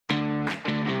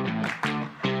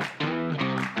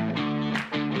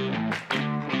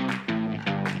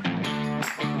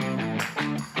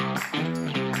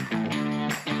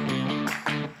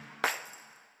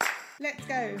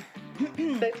go.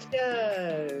 Let's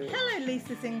go. Hello,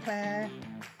 Lisa Sinclair.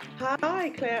 Hi,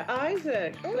 Claire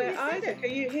Isaac. Oh, Claire you said Isaac,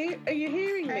 it. are you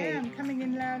hearing me? I am coming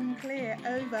in loud and clear.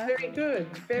 Over. Very good.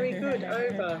 Very good.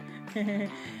 Over.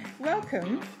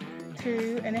 Welcome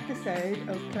to an episode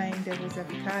of Playing Devil's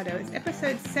Avocado. It's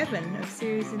episode 7 of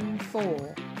season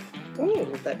 4. Oh,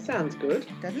 that sounds good.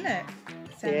 Doesn't it?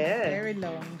 Sounds very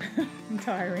long and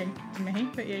tiring to me,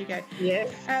 but here you go.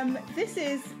 Yes.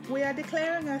 We are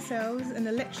declaring ourselves an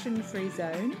election-free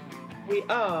zone. We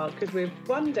are, because we're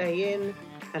one day in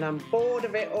and I'm bored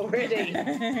of it already.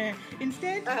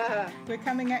 Instead, we're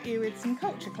coming at you with some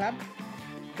Culture Club.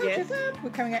 Culture Club.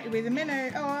 We're coming at you with a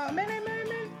Menno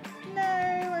moment. No,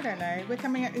 I don't know. We're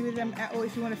coming at you with or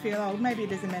if you want to feel old, maybe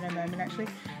there's a Menno moment actually.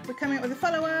 We're coming up with a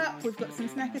follow-up. We've got some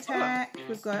snack attack.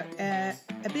 We've got a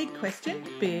big question,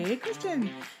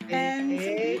 and some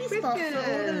beauty spot for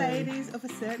all the ladies of a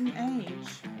certain age.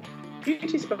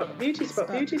 Beauty spot.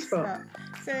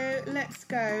 So let's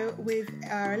go with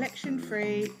our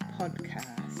election-free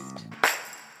podcast.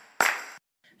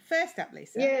 First up,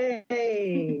 Lisa.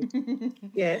 Yay!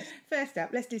 Yes. First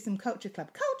up, let's do some Culture Club.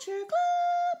 Culture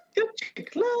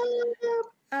Club.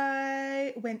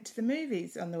 I went to the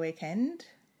movies on the weekend.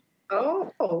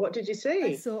 Oh, what did you see?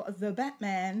 I saw The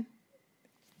Batman.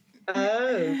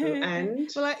 Oh, and?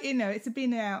 Well, it's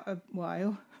been out a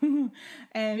while. And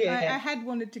I had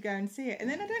wanted to go and see it. And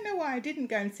then I don't know why I didn't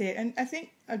go and see it. And I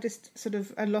think I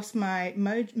lost my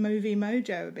movie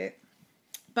mojo a bit.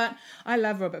 But I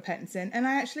love Robert Pattinson. And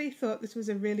I actually thought this was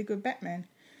a really good Batman.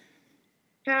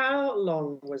 How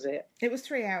long was it? It was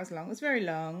 3 hours long. It was very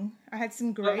long. I had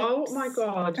some grapes. Oh my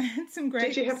God. I had some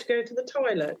grapes. Did you have to go to the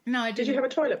toilet? No, I didn't. Did you have a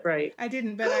toilet break? I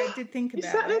didn't, but I did think about it.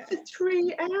 You sat there for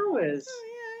 3 hours? Oh,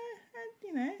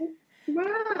 yeah.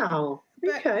 Wow.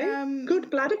 But, okay.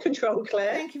 Good bladder control,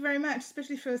 Claire. Thank you very much,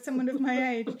 especially for someone of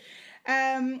my age.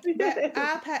 But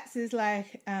our Pats is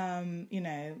like, I've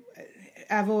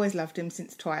always loved him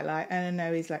since Twilight, and I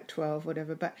know he's like 12,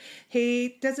 whatever, but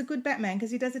he does a good Batman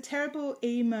because he does a terrible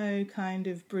emo kind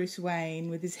of Bruce Wayne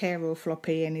with his hair all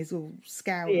floppy and he's all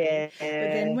scowly. Yeah. But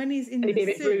then when he's in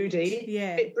the suit...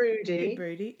 Yeah. A bit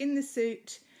broody. In the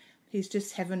suit, he's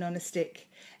just heaven on a stick.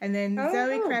 And then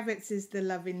Zoe Kravitz is the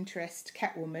love interest,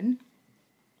 Catwoman.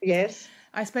 Yes.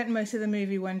 I spent most of the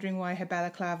movie wondering why her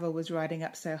balaclava was riding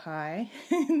up so high.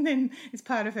 And then it's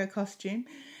part of her costume.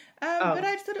 But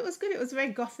I thought it was good. It was very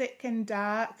gothic and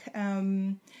dark,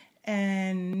 and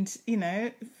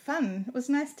fun. It was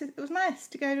nice to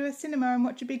go to a cinema and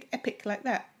watch a big epic like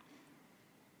that.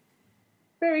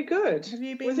 Very good. Have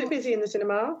you been? Was it busy in the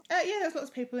cinema? Yeah, there was lots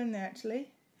of people in there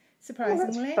actually.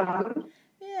 Surprisingly. Oh, that's fun.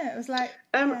 Yeah, it was like.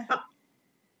 I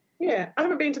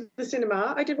haven't been to the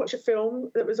cinema. I did watch a film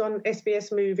that was on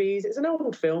SBS Movies. It's an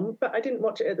old film, but I didn't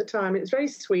watch it at the time. It's very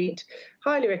sweet.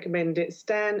 Highly recommend it.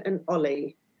 Stan and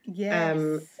Ollie.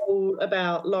 Yes. All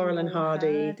about Laurel and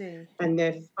Hardy and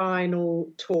their final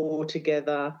tour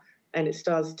together. And it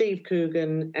stars Steve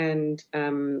Coogan and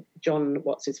John,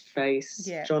 what's his face?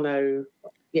 Yeah. John O.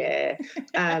 Yeah.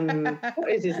 What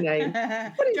is his name?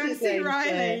 John C.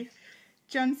 Reilly.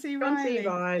 John C.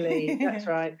 Reilly. That's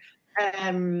right.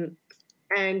 And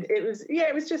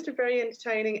it was just a very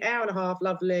entertaining hour and a half,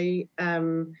 lovely.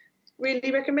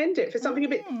 Really recommend it for something a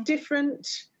bit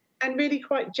different and really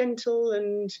quite gentle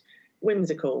and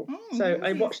whimsical. So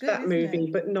I watched that movie,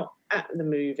 but not at the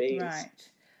movies. Right.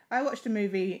 I watched a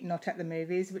movie not at the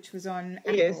movies, which was on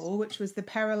Apple, which was The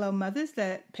Parallel Mothers,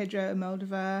 the Pedro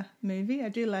Almodovar movie. I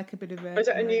do like a bit of a... Is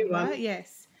that a new one?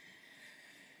 Yes.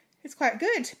 It's quite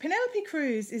good. Penelope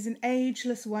Cruz is an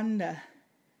ageless wonder.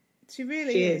 She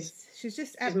really is.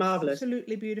 She's marvellous.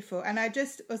 Absolutely beautiful. And I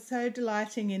just was so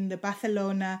delighting in the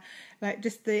Barcelona, like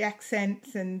just the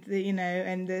accents and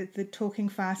the talking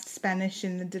fast Spanish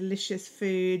and the delicious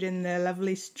food and the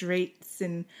lovely streets,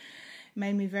 and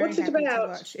made me very happy to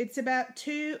watch. It's about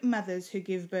two mothers who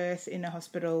give birth in a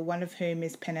hospital, one of whom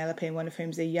is Penelope and one of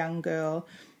whom's a young girl.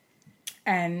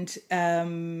 And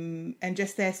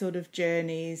just their sort of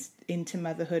journeys into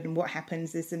motherhood and what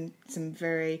happens. There's some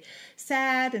very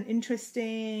sad and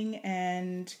interesting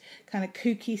and kind of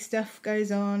kooky stuff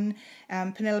goes on.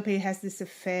 Penelope has this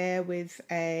affair with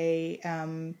a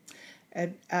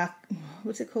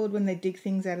what's it called when they dig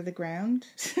things out of the ground?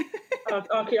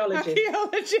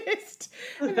 Archaeologist.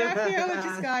 An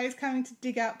archaeologist guy is coming to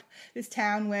dig up this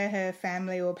town where her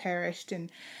family all perished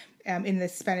and in the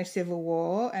Spanish Civil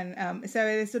War, and so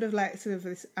there's sort of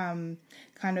this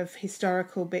kind of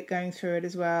historical bit going through it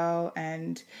as well,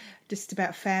 and just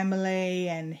about family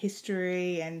and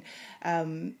history, and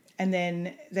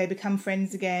then they become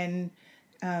friends again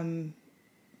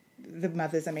the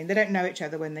mothers, I mean, they don't know each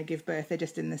other when they give birth. They're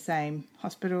just in the same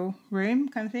hospital room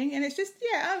kind of thing. And it's just,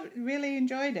 I really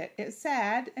enjoyed it. It's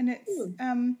sad, and it's,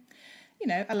 you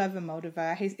know, I love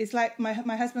Almodovar. It's like, my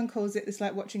husband calls it, it's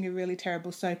like watching a really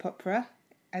terrible soap opera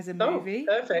as a movie.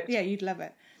 Oh, perfect. Yeah, you'd love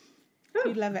it. Oh,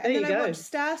 you'd love it. And then I watched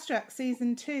Starstruck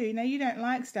season 2. Now, you don't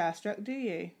like Starstruck, do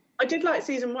you? I did like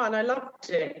season 1. I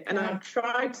loved it. And I've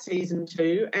tried season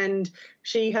 2, and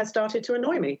she has started to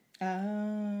annoy me. Oh.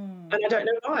 And I don't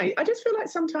know why. I just feel like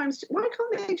sometimes, why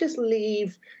can't they just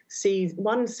leave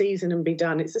one season and be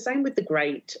done? It's the same with The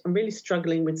Great. I'm really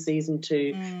struggling with season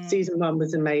 2. Season 1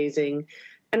 was amazing.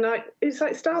 And it's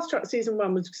like Starstruck season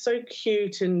 1 was so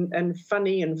cute and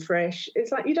funny and fresh.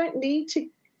 It's like you don't need to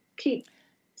keep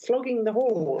flogging the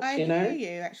horse, you know? I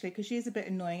hear you, actually, because she's a bit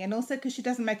annoying, and also because she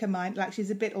doesn't make her mind, like,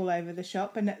 she's a bit all over the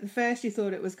shop, and at first you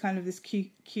thought it was kind of this cute,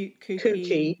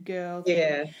 kooky girl thing.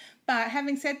 Yeah. But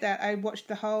having said that, I watched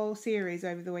the whole series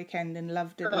over the weekend and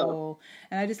loved it all,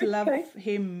 and I just love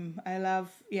him.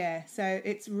 So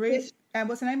it's Ruth,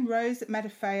 what's her name? Rose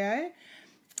Matafeo,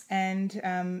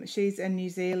 and she's a New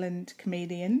Zealand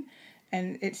comedian,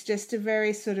 and it's just a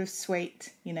very sort of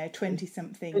sweet, you know,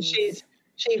 20-something. And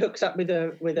she hooks up with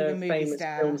a famous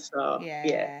film star.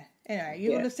 Yeah. Anyway,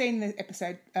 you would have seen the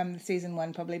episode, season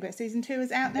 1 probably, but season 2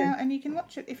 is out now, and you can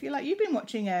watch it if you like. You've been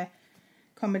watching a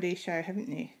comedy show, haven't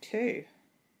you, too?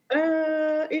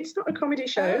 It's not a comedy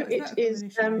show.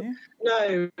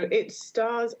 No, it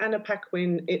stars Anna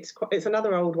Paquin. It's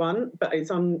another old one, but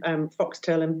it's on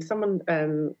Foxtel, and someone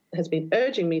has been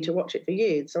urging me to watch it for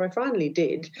years, so I finally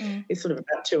did. It's sort of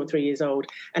about 2 or 3 years old,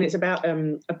 and it's about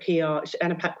a PR.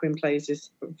 Anna Paquin plays this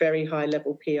very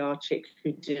high-level PR chick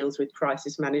who deals with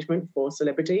crisis management for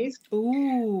celebrities.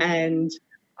 Ooh. And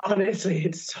honestly,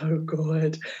 it's so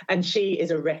good. And she is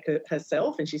a wreck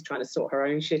herself, and she's trying to sort her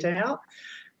own shit out.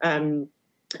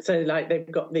 So, like,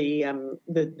 they've got the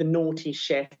naughty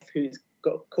chef who's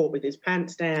got caught with his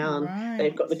pants down. Right.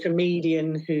 They've got the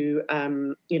comedian who,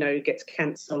 gets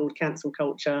cancel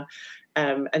culture.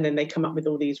 And then they come up with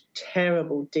all these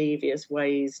terrible, devious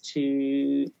ways to,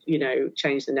 you know,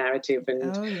 change the narrative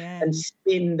and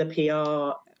spin the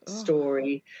PR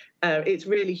story. It's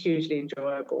really hugely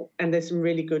enjoyable. And there's some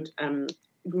really good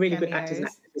good actors and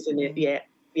actresses in it.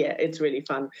 Yeah, it's really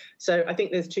fun. So I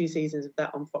think there's 2 seasons of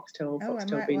that on Foxtel. I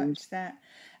might Binge. watch that.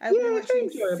 We're watching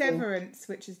Severance,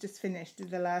 which has just finished.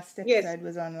 The last episode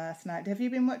was on last night. Have you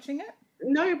been watching it?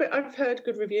 No, but I've heard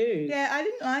good reviews. Yeah, I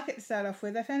didn't like it to start off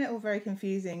with. I found it all very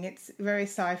confusing. It's very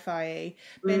sci-fi-y.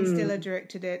 Ben Stiller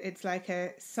directed it. It's like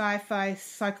a sci-fi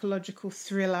psychological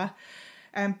thriller.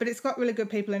 But it's got really good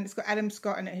people, and it's got Adam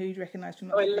Scott in it, who you'd recognise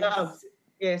from I love.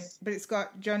 Yes. But it's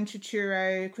got John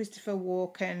Turturro, Christopher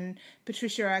Walken,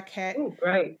 Patricia Arquette. Oh,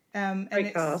 great. And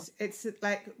it's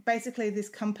like basically this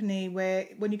company where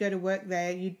when you go to work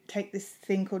there, you take this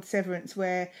thing called severance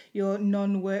where your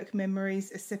non-work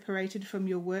memories are separated from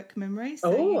your work memories.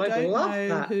 So you don't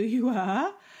know who you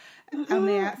are on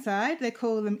the outside. They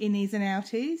call them innies and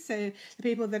outies. So the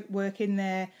people that work in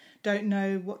there don't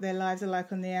know what their lives are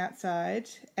like on the outside,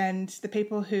 and the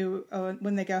people who,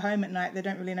 when they go home at night, they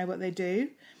don't really know what they do.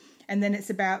 And then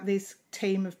it's about this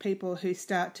team of people who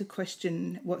start to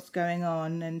question what's going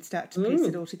on and start to piece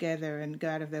it all together and go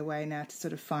out of their way now to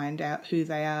sort of find out who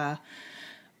they are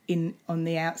on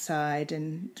the outside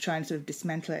and try and sort of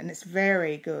dismantle it. And it's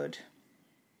very good.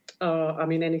 Oh, I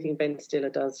mean, anything Ben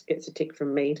Stiller does gets a tick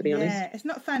from me, to be honest. Yeah, it's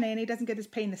not funny, and he doesn't get his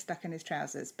penis stuck in his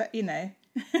trousers, but, you know.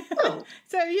 Oh.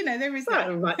 So, you know, there is that.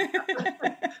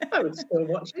 I would still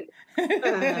watch it.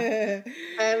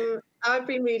 I've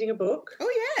been reading a book.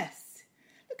 Oh, yes.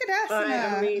 Look at us and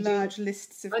our large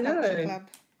lists of Culture Club.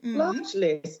 Large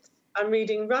lists. I'm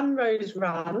reading Run, Rose,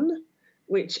 Run,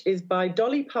 which is by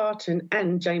Dolly Parton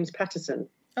and James Patterson.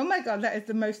 Oh, my God, that is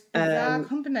the most bizarre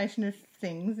combination of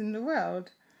things in the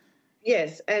world.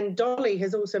 Yes, and Dolly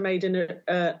has also made an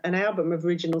album of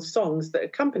original songs that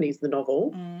accompanies the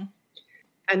novel.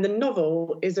 And the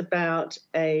novel is about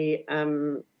a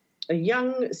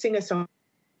young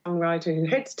singer-songwriter who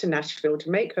heads to Nashville to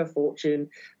make her fortune,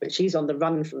 but she's on the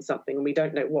run from something and we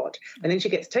don't know what. And then she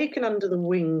gets taken under the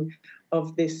wing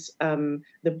of this,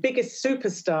 the biggest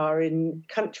superstar in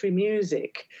country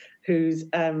music, who's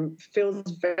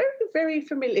feels very, very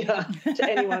familiar to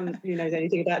anyone who knows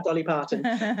anything about Dolly Parton.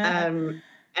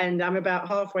 And I'm about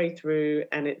halfway through,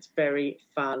 and it's very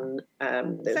fun.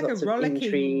 There's like lots of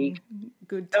intrigue.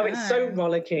 Good time. Oh, it's so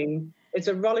rollicking. It's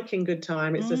a rollicking good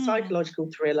time. It's a psychological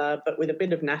thriller, but with a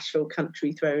bit of Nashville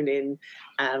country thrown in.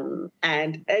 And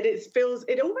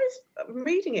it almost,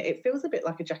 reading it, it feels a bit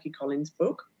like a Jackie Collins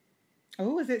book.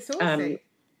 Oh, is it saucy?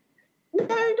 No,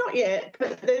 No, not yet.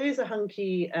 But there is a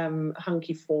hunky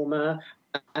former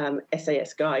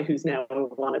SAS guy who's now a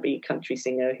wannabe country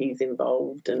singer. He's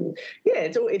involved, and yeah,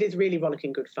 it is really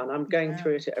rollicking good fun. I'm going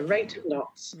through it at a rate of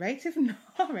knots. Rate of knots.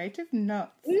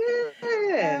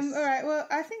 Yes. All right. Well,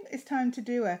 I think it's time to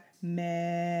do a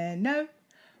moment.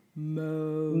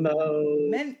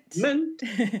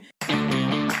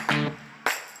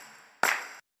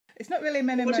 It's not really a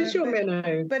moment. What is your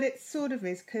menno? But it sort of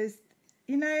is, because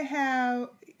you know how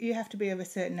you have to be of a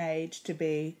certain age to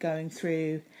be going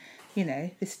through, you know,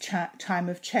 this time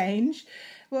of change.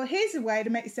 Well, here's a way to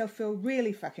make yourself feel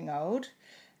really fucking old.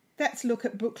 Let's look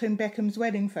at Brooklyn Beckham's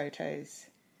wedding photos.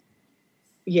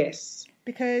 Yes.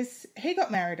 Because he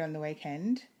got married on the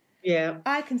weekend. Yeah.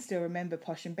 I can still remember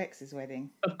Posh and Bex's wedding.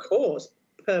 Of course.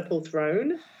 Purple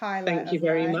throne. Thank you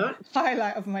very much.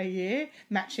 Highlight of my year.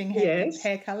 Matching hair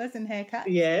colours and haircuts.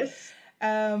 Yes.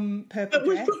 Purple but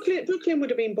was dress. Brooklyn would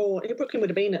have been born. Brooklyn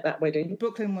would have been at that wedding.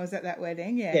 Brooklyn was at that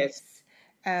wedding, yes.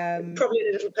 Probably in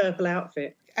a little purple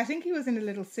outfit. I think he was in a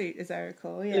little suit, as I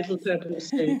recall. Yeah. Little purple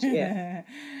suit, yeah.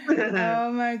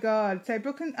 Oh my God! So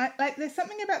Brooklyn, there's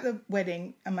something about the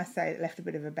wedding, I must say, that left a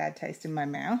bit of a bad taste in my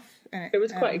mouth. It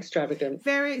was quite extravagant.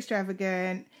 Very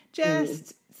extravagant.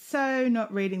 Just so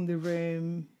not reading the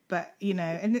room. But, you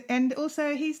know, and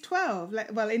also he's 12.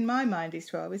 Well, in my mind, he's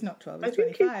 12. He's not 12. He's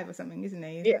 25 or something, isn't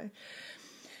he? Yeah. So,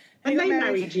 and they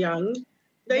married young.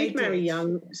 They'd marry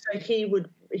young, so he would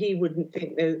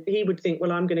think,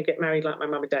 well, I'm going to get married like my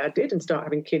mum and dad did and start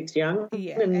having kids young.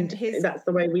 Yeah, and that's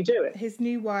the way we do it. His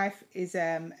new wife is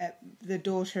the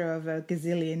daughter of a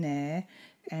gazillionaire.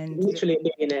 And literally a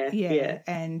billionaire. Yeah,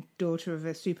 and daughter of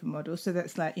a supermodel. So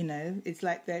that's like, you know, it's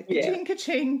like the ka-ching,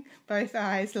 ka-ching, both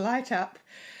eyes light up.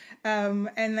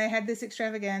 And they had this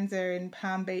extravaganza in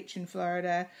Palm Beach in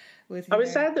Florida. I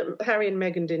was sad that Harry and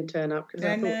Meghan didn't turn up, because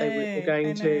I thought they were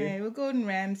going to. Well, Gordon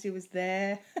Ramsay was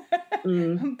there.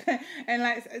 And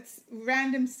like it's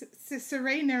random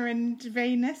Serena and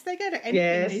Venus. They go to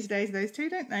anything these days, those two,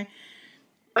 don't they?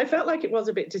 I felt like it was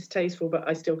a bit distasteful, but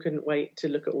I still couldn't wait to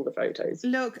look at all the photos.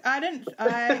 Look, I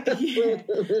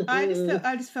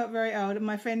just felt very old. And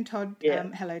my friend Todd,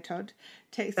 hello Todd,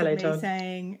 texted me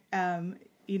saying,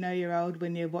 you know, you're old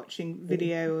when you're watching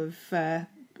video of the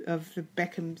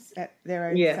Beckhams at their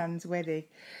own son's wedding.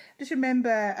 Just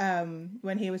remember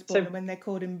when he was born, when they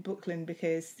called him Brooklyn,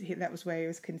 because that was where he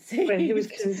was conceived. When he was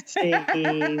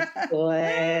conceived,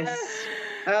 bless.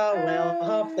 Oh, well,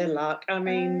 half their luck. I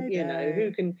mean, you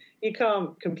know, you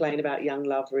can't complain about young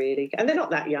love, really. And they're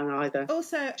not that young either.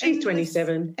 Also, she's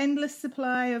 27. Endless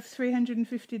supply of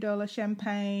 $350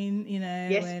 champagne, you know.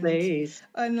 Yes, please.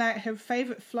 And like her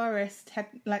favourite florist had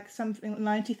like something,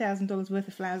 $90,000 worth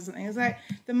of flowers or something. It was like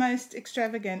the most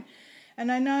extravagant.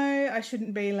 And I know I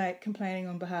shouldn't be like complaining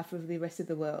on behalf of the rest of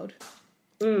the world,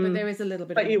 but there is a little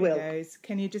bit of goes.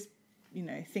 Can you just, you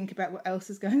know, think about what else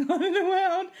is going on in the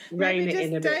world? Rein it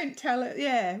in a bit. Don't tell it.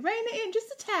 Yeah, rein it in just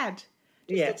a tad.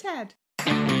 Just a tad.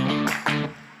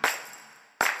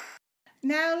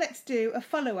 Now let's do a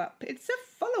follow-up. It's a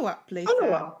follow-up, Lisa.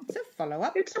 It's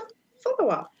a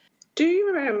follow-up. Do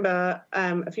you remember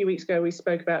a few weeks ago we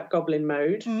spoke about Goblin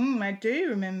Mode? I do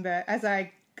remember, as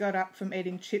I got up from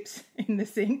eating chips in the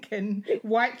sink and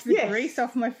wiped the grease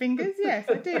off my fingers. Yes,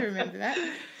 I do remember that.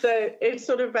 So it's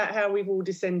sort of about how we've all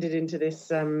descended into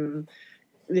this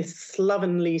this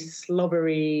slovenly,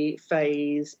 slobbery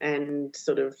phase, and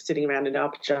sort of sitting around in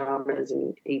our pajamas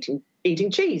and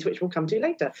eating cheese, which we'll come to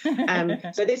later.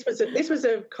 So this was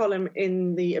a column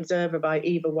in the Observer by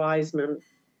Eva Wiseman,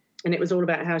 and it was all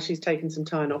about how she's taken some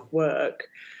time off work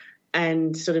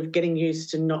and sort of getting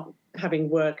used to not having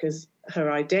work as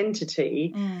her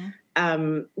identity.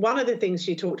 One of the things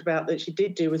she talked about that she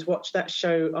did do was watch that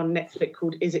show on Netflix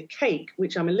called Is It Cake,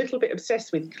 which I'm a little bit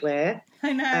obsessed with, Claire.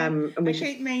 I know. I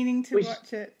keep meaning to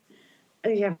watch it.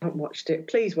 You haven't watched it,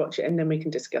 please watch it, and then we can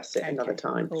discuss it another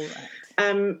time. All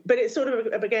right. But it's sort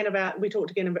of again about we've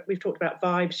talked about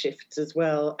vibe shifts as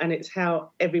well, and it's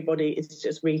how everybody is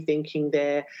just rethinking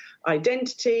their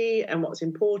identity and what's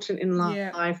important in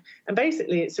life, and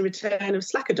basically it's a return of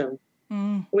slackerdom,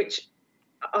 which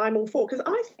I'm all for, because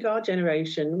I think our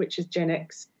generation, which is Gen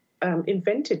X,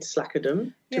 invented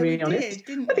slackerdom. To be honest,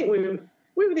 I think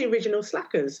we were the original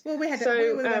slackers. Well, we were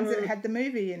the ones that had the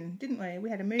movie in, didn't we? We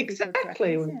had a movie called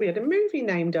Slackers. We had a movie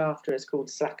named after us called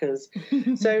Slackers.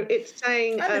 So it's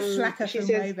saying... I'm a slacker from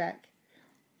way back.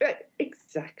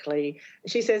 Exactly.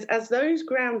 She says, as those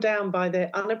ground down by their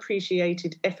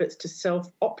unappreciated efforts to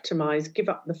self-optimise give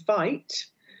up the fight,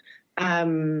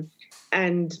 and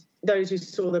those who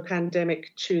saw the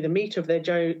pandemic chew the meat of their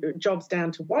jobs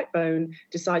down to white bone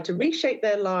decide to reshape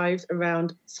their lives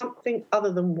around something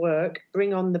other than work,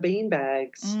 bring on the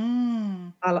beanbags.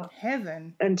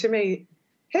 Heaven. And to me,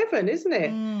 heaven, isn't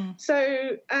it?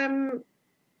 So,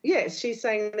 yes, she's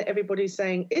saying that everybody's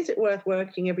saying, is it worth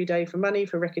working every day for money,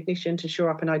 for recognition, to shore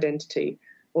up an identity?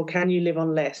 Or can you live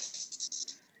on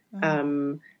less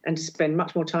and to spend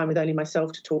much more time with only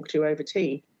myself to talk to over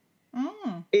tea?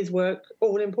 Is work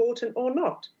all important or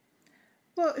not?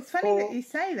 Well, it's funny that you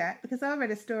say that, because I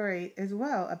read a story as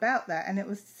well about that, and it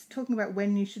was talking about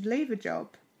when you should leave a job.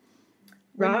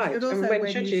 Right. But also when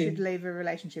when should you should leave a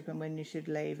relationship and when you should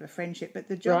leave a friendship. But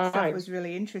the job stuff was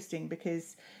really interesting,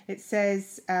 because it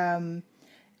says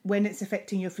when it's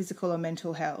affecting your physical or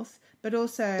mental health, but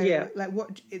also like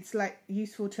what it's like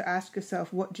useful to ask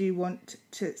yourself, what do you want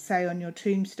to say on your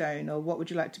tombstone, or what would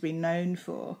you like to be known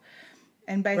for?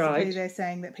 And basically they're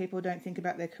saying that people don't think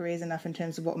about their careers enough in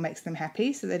terms of what makes them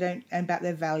happy, so they don't, and about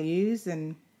their values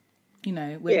and, you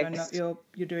know, whether or not you're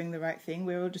doing the right thing.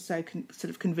 We're all just so sort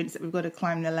of convinced that we've got to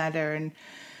climb the ladder, and,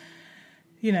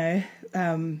 you know,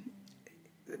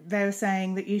 they were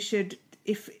saying that you should,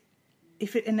 if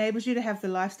it enables you to have the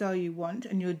lifestyle you want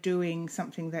and you're doing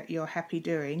something that you're happy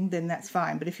doing, then that's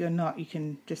fine. But if you're not, you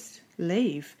can just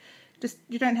leave.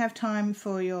 You don't have time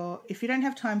if you don't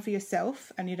have time for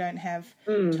yourself and you don't have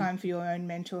time for your own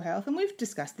mental health, and we've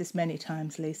discussed this many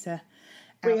times, Lisa,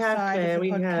 outside of the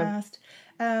podcast.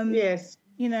 Yes.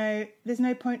 You know, there's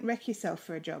no point wreck yourself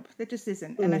for a job. There just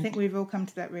isn't. And I think we've all come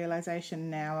to that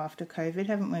realisation now after COVID,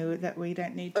 haven't we, that we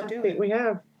don't need to do it. I think we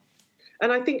have.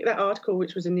 And I think that article,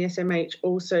 which was in the SMH,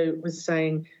 also was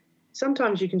saying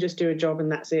sometimes you can just do a job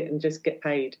and that's it and just get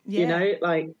paid. You know,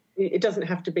 like it doesn't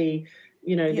have to be,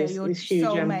 you know, this huge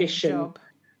ambition job.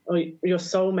 Or your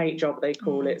soulmate job, they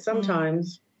call it.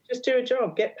 Sometimes just do a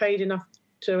job, get paid enough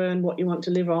to earn what you want to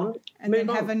live on, and then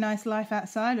have a nice life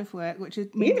outside of work, which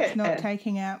means it's not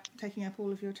taking up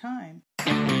all of your time.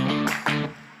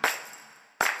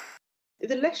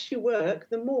 The less you work,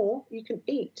 the more you can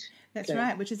eat. That's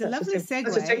right, which is a lovely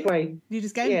segue. That's a segue. You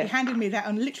just handed me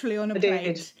that literally on a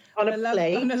plate. On a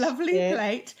plate. On a lovely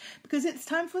plate, because it's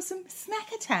time for some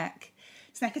snack attack.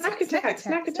 Snack attack.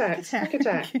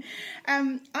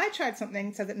 I tried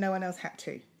something so that no one else had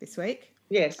to this week.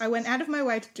 Yes. I went out of my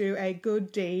way to do a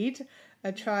good deed.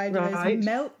 I tried those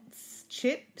Melts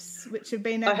chips, which have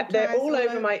been advertised. They're all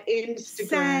over my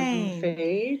Instagram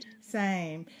feed.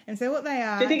 Same. And so what they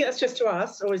are... Do you think that's just to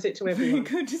us, or is it to everyone? It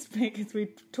could just be, because we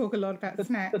talk a lot about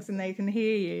snacks and they can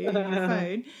hear you on the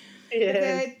phone. Yes.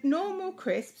 They're normal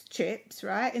crisps chips,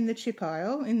 right, in the chip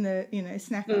aisle, in the, you know,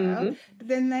 snack aisle. But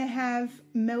then they have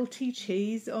melty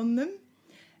cheese on them.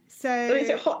 So is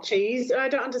it hot cheese? I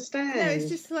don't understand. No, it's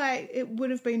just like it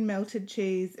would have been melted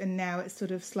cheese and now it's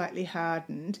sort of slightly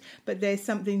hardened. But there's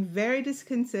something very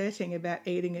disconcerting about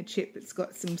eating a chip that's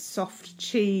got some soft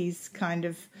cheese kind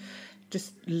of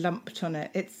just lumped on it.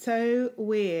 It's so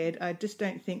weird. I just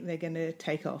don't think they're going to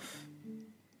take off.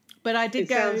 But I did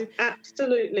sounds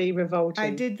absolutely revolting. I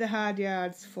did the hard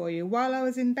yards for you while I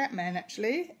was in Batman,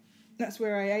 actually. That's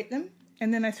where I ate them.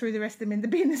 And then I threw the rest of them in the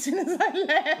bin as soon as I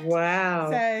left.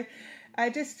 Wow. So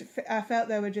I felt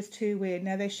they were just too weird.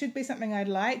 Now, they should be something I'd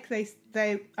like. I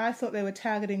thought they were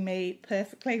targeting me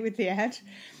perfectly with the ad.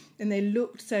 And they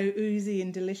looked so oozy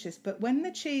and delicious. But when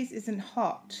the cheese isn't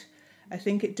hot, I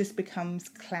think it just becomes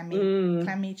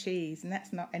clammy cheese. And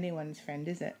that's not anyone's friend,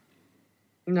 is it?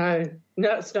 No,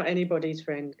 it's not anybody's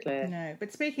friend, Claire. No,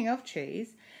 but speaking of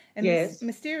cheese, and this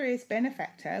mysterious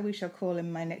benefactor, we shall call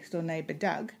him my next door neighbour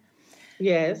Doug,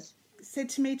 said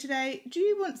to me today, do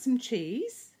you want some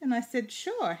cheese? And I said,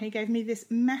 sure. He gave me this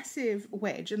massive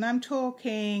wedge, and I'm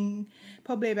talking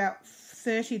probably about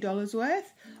 $30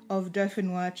 worth of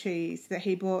Dauphinoise cheese that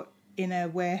he bought in a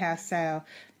warehouse sale.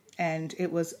 And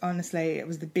it was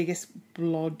the biggest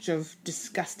blodge of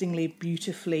disgustingly,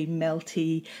 beautifully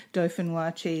melty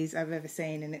Dauphinoise cheese I've ever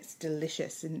seen, and it's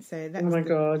delicious. And so that's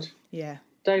God. Yeah.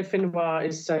 Dauphinoise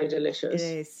is so delicious.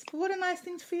 It is. But what a nice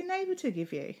thing for your neighbour to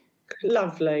give you.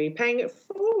 Lovely. Paying it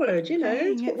forward,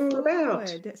 that's what we're all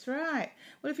about. That's right.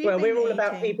 We're all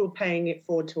about people paying it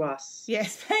forward to us.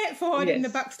 Yes, pay it forward and the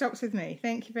buck stops with me.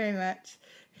 Thank you very much.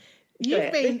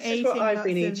 You've been eating lots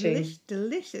of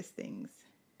delicious things.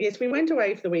 Yes, we went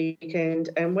away for the weekend,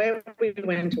 and where we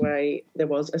went away, there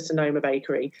was a Sonoma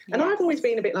bakery. Yes. And I've always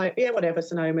been a bit like, yeah, whatever,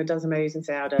 Sonoma does amazing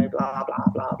sourdough, blah, blah,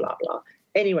 blah, blah, blah.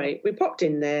 Anyway, we popped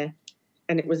in there,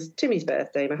 and it was Timmy's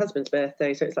birthday, my husband's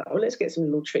birthday, so it's like, let's get some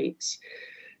little treats.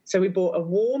 So we bought a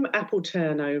warm apple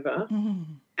turnover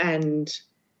and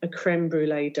a creme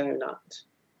brulee donut.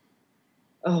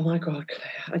 Oh my God,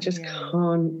 Claire, I just Yeah.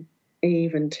 can't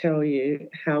even tell you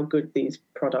how good these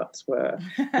products were.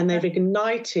 And they've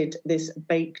ignited this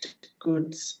baked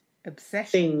goods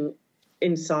Obsession. thing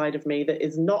inside of me that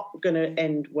is not going to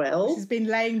end well. This has been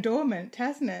laying dormant,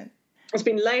 hasn't it? It's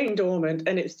been laying dormant,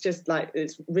 and it's just like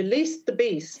it's released the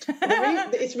beast.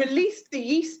 It's released the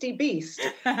yeasty beast.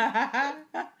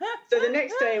 So the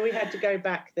next day we had to go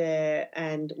back there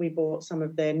and we bought some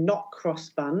of their not cross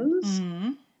buns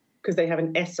because they have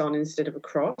an S on instead of a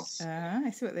cross. I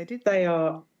see what they did. They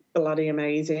are bloody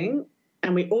amazing.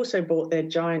 And we also bought their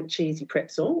giant cheesy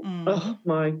pretzel. Oh,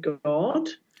 my God.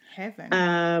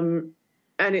 Heaven.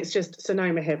 And it's just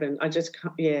Sonoma heaven. I just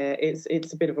can't, yeah, it's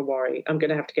a bit of a worry. I'm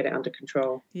going to have to get it under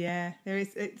control. Yeah,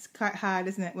 it's quite hard,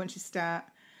 isn't it, once you start?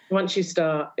 Once you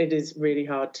start, it is really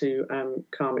hard to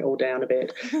calm it all down a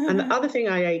bit. And the other thing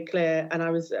I ate, Claire, and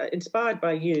I was inspired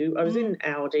by you, I was in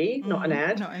Aldi, not an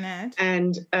ad. Not an ad.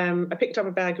 And I picked up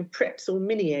a bag of pretzel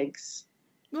mini eggs.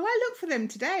 Well, I looked for them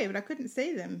today, but I couldn't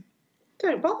see them.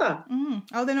 Don't bother.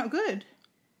 Oh, they're not good?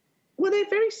 Well, they're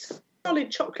very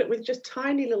solid chocolate with just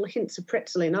tiny little hints of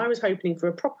pretzel in. I was hoping for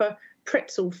a proper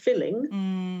pretzel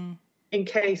filling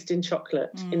encased in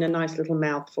chocolate in a nice little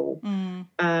mouthful.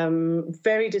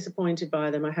 Very disappointed by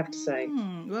them, I have to say.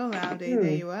 Well, Aldi,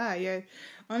 there you are.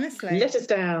 Honestly, let us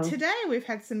down. Today we've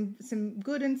had some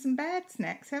good and some bad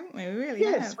snacks, haven't we? We really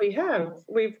have. Yes, we have.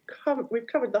 We've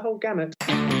covered the whole gamut.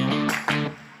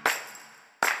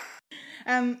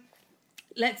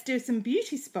 Let's do some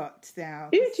beauty spots now.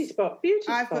 Beauty spot.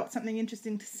 I've got something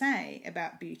interesting to say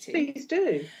about beauty. Please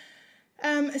do.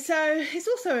 So it's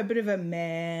also a bit of a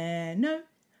moment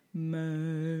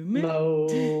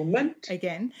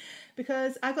again,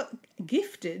 because I got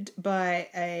gifted by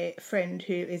a friend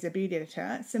who is a beauty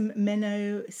editor some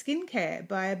Menno skincare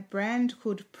by a brand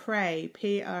called Pray,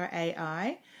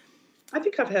 Prai. I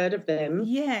think I've heard of them.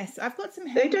 Yes, I've got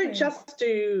some. They don't just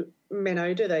do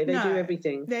Menno, do they? They do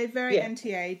everything. They're very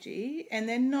anti-agey, and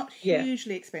they're not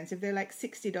hugely expensive. They're like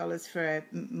 $60 for a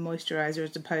moisturiser,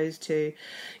 as opposed to,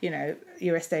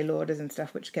 your Estee Lauders and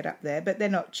stuff, which get up there. But they're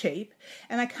not cheap,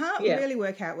 and I can't really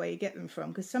work out where you get them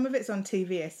from, because some of it's on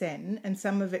TVSN, and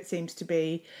some of it seems to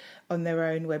be on their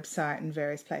own website in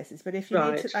various places. But if you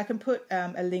need to, I can put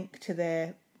a link to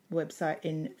their website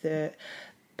in the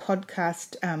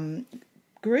podcast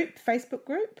Facebook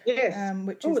group,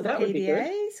 which is the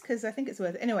PDAs, because I think it's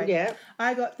worth it. Anyway,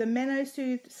 I got the Menno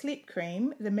Soothe Sleep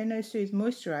Cream, the Menno Soothe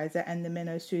Moisturiser, and the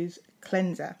Menno Soothe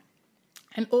Cleanser.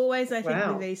 And always I think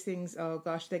with these things, oh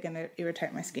gosh, they're going to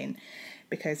irritate my skin,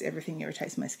 because everything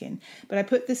irritates my skin. But I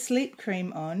put the sleep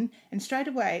cream on, and straight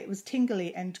away it was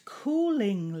tingly and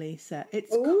cooling, Lisa.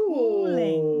 It's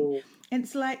cooling.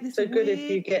 It's like this so weird... good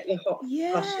if you get the hot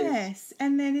flushes.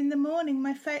 And then in the morning,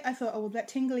 my face, I thought, oh, well, that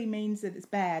tingly means that it's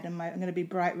bad, and I'm going to be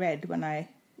bright red when I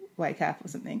wake up or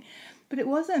something. But it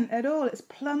wasn't at all. It's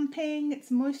plumping, it's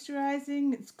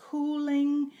moisturising, it's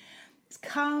cooling, it's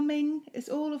calming. It's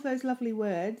all of those lovely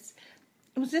words.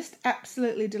 It was just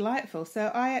absolutely delightful. So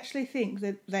I actually think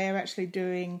that they are actually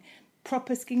doing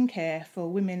proper skincare for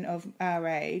women of our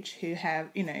age who have,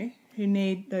 who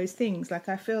need those things. Like,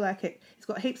 I feel like it's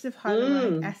got heaps of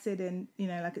hyaluronic acid and,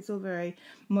 like it's all very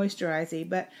moisturising.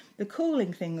 But the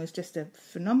cooling thing was just a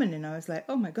phenomenon. I was like,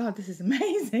 oh my God, this is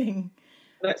amazing.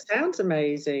 That sounds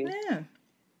amazing. Yeah.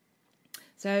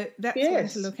 So that's one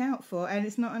to look out for. And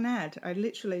it's not an ad. I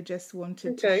literally just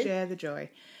wanted to share the joy.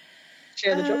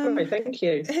 Share the joy, thank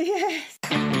you. Yes.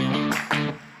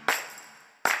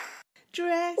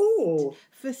 Dress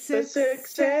for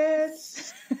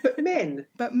success.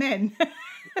 But men.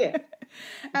 Yeah.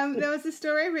 There was a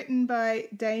story written by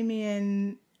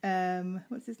Damien,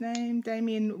 what's his name?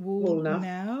 Damien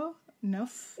Woolnough.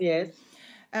 Yes.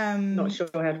 Not sure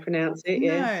how to pronounce it.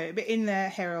 No, but in the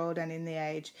Herald and in the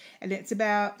Age. And it's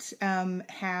about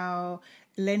how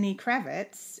Lenny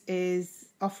Kravitz is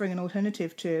offering an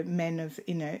alternative to men of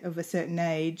a certain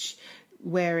age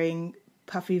wearing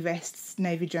puffy vests,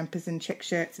 navy jumpers and check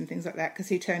shirts and things like that, because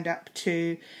he turned up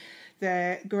to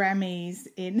the Grammys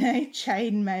in a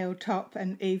chainmail top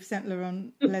and Yves Saint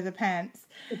Laurent leather pants.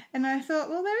 And I thought,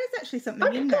 well, there is actually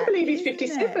something in that. I can't believe he's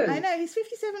 57. I know, he's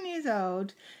 57 years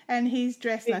old and he's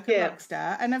dressed like a rock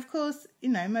star. And of course,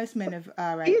 most men of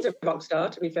our age... He is a rock star,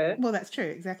 to be fair. Well, that's true,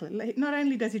 exactly. Not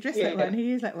only does he dress like one,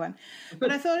 he is like one.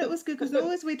 But I thought it was good, because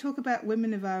always we talk about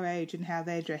women of our age and how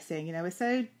they're dressing. We're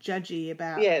so judgy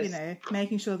about,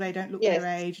 making sure they don't look their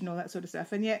age and all that sort of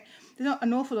stuff. And yet there's not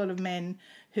an awful lot of men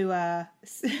who are,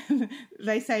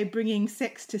 they say, bringing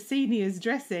sex to seniors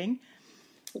dressing.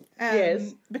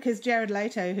 Yes. Because Jared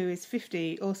Leto, who is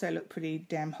 50, also looked pretty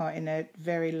damn hot in a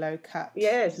very low cut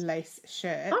lace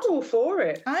shirt. I'm all for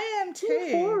it. I am too.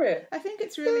 I'm all for it. I think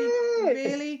it's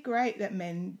really great that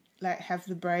men like have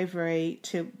the bravery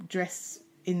to dress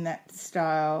in that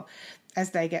style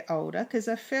as they get older, because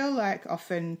I feel like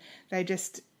often they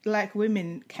just, like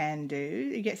women can do,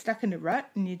 you get stuck in a rut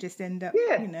and you just end up,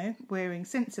 you know, wearing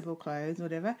sensible clothes,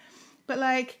 whatever. But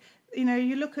like, you know,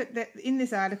 you look at that in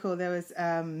this article, there was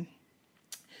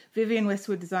Vivienne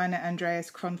Westwood designer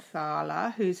Andreas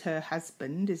Kronthaler, who's her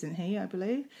husband, isn't he, I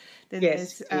believe? Then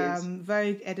there's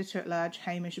Vogue editor-at-large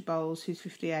Hamish Bowles, who's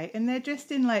 58, and they're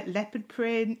just in like leopard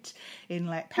print, in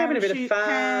like parachute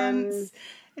pants.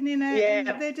 And, you know,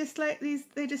 and they're just like these,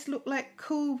 they just look like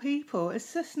cool people.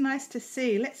 It's just nice to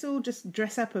see. Let's all just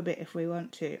dress up a bit if we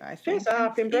want to, I think. Dress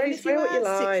up, embrace what you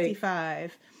like.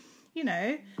 65, you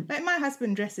know, like my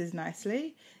husband dresses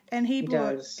nicely, and he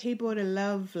bought a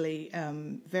lovely,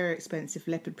 very expensive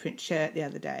leopard print shirt the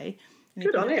other day. And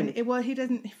Good on him. He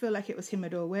doesn't feel like it was him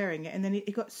at all wearing it. And then he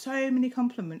got so many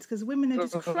compliments, because women are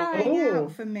just crying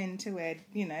out for men to wear,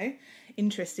 you know,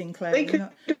 interesting clothes,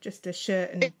 not just a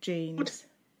shirt and jeans.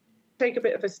 Take a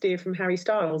bit of a steer from Harry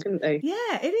Styles, couldn't they?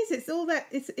 Yeah, it is. It's all that.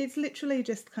 It's literally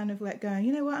just kind of like going,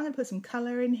 you know what, I'm going to put some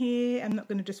colour in here. I'm not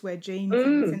going to just wear jeans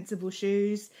and sensible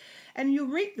shoes. And you'll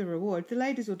reap the reward. The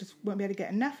ladies won't be able to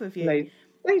get enough of you.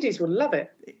 Ladies will love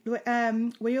it.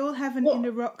 We all have an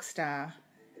inner rock star,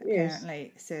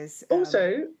 apparently, says.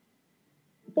 Also,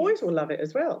 boys will love it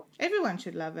as well. Everyone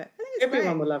should love it. I think it's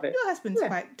Everyone great. will love it. Your husband's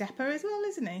quite dapper as well,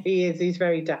 isn't he? He is. He's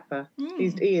very dapper.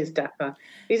 He is dapper.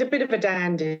 He's a bit of a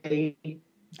dandy.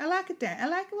 I like a dandy.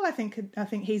 I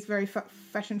think he's very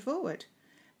fashion forward.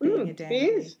 Being a dandy. He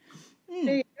is.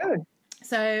 There you go.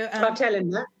 So I'll tell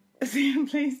him that.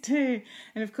 Please do.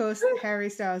 And of course, Harry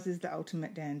Styles is the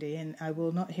ultimate dandy, and I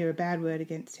will not hear a bad word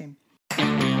against him.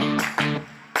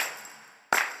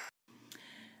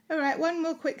 All right, one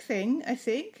more quick thing, I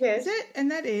think. Yes. Is it? And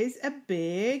that is a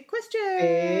big question.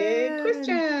 Big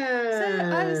question.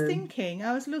 So I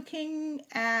was looking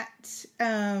at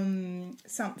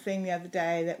something the other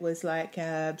day that was like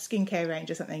a skincare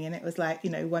range or something, and it was like, you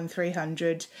know,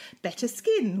 1300 Better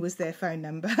Skin was their phone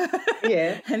number.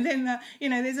 Yeah. And then, you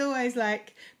know, there's always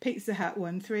like Pizza Hut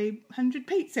 1300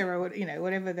 Pizza, or, you know,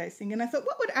 whatever those things. And I thought,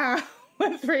 what would our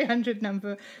 1300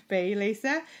 number be,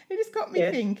 Lisa? It just got me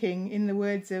thinking, in the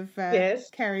words of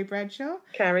Carrie Bradshaw.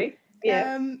 Carrie,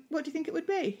 yeah. What do you think it would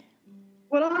be?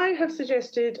 Well, I have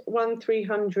suggested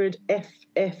 1300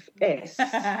 FFS.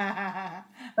 F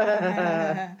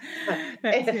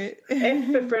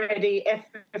for Freddy, F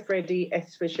for Freddy,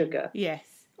 S for sugar. Yes,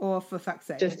 or for fuck's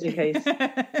sake. Just in case.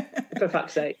 For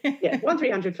fuck's sake. Yeah,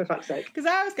 1300 for fuck's sake. Because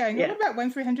I was going, what about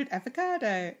 1300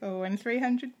 avocado or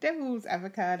 1300 devil's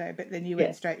avocado? But then you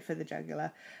went straight for the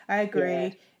jugular. I agree.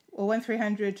 Yeah. Or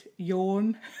 1300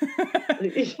 yawn.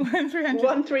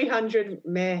 1300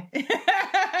 meh.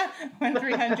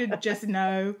 1300 just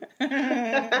no.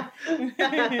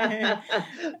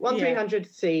 1300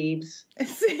 Siebes.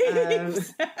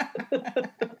 Siebes.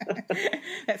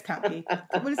 That's can't be.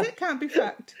 What is it? Can't be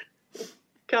fucked.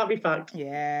 Can't be fucked.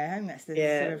 Yeah, I think that's the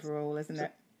sort of rule, isn't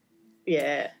it?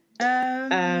 Yeah.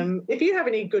 If you have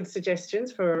any good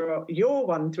suggestions for your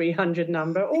 1300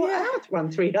 number or our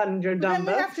 1300 number, then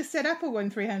we have to set up a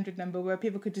 1300 number where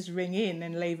people could just ring in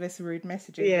and leave us rude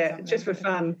messages. Yeah, just for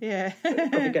fun. Yeah,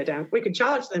 probably go down. We could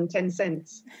charge them 10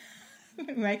 cents.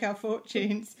 Make our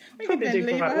fortunes. We probably could then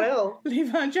do quite well.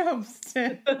 Leave our jobs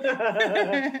to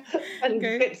and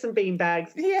get some bean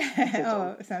bags. Yeah.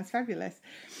 Oh, it sounds fabulous.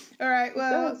 All right.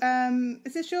 Well,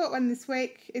 it's a short one this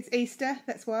week. It's Easter.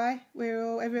 That's why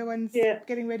everyone's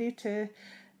getting ready to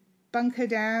bunker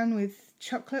down with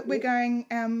chocolate. We're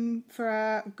going for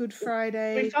our Good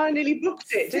Friday. We finally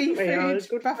booked it, didn't we?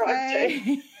 Good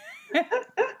Friday.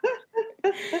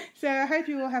 So I hope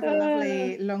you all have a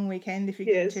lovely long weekend if you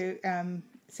get to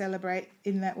celebrate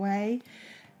in that way.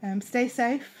 Stay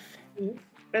safe.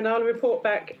 And I'll report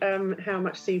back how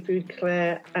much seafood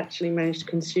Claire actually managed to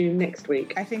consume next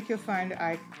week. I think you'll find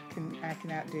I can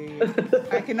outdo you.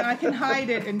 I can hide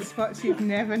it in spots you've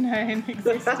never known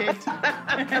existed.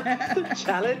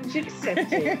 Challenge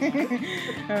accepted.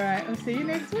 All right, I'll see you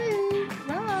next week.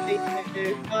 Bye. See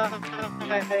you.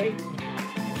 Bye.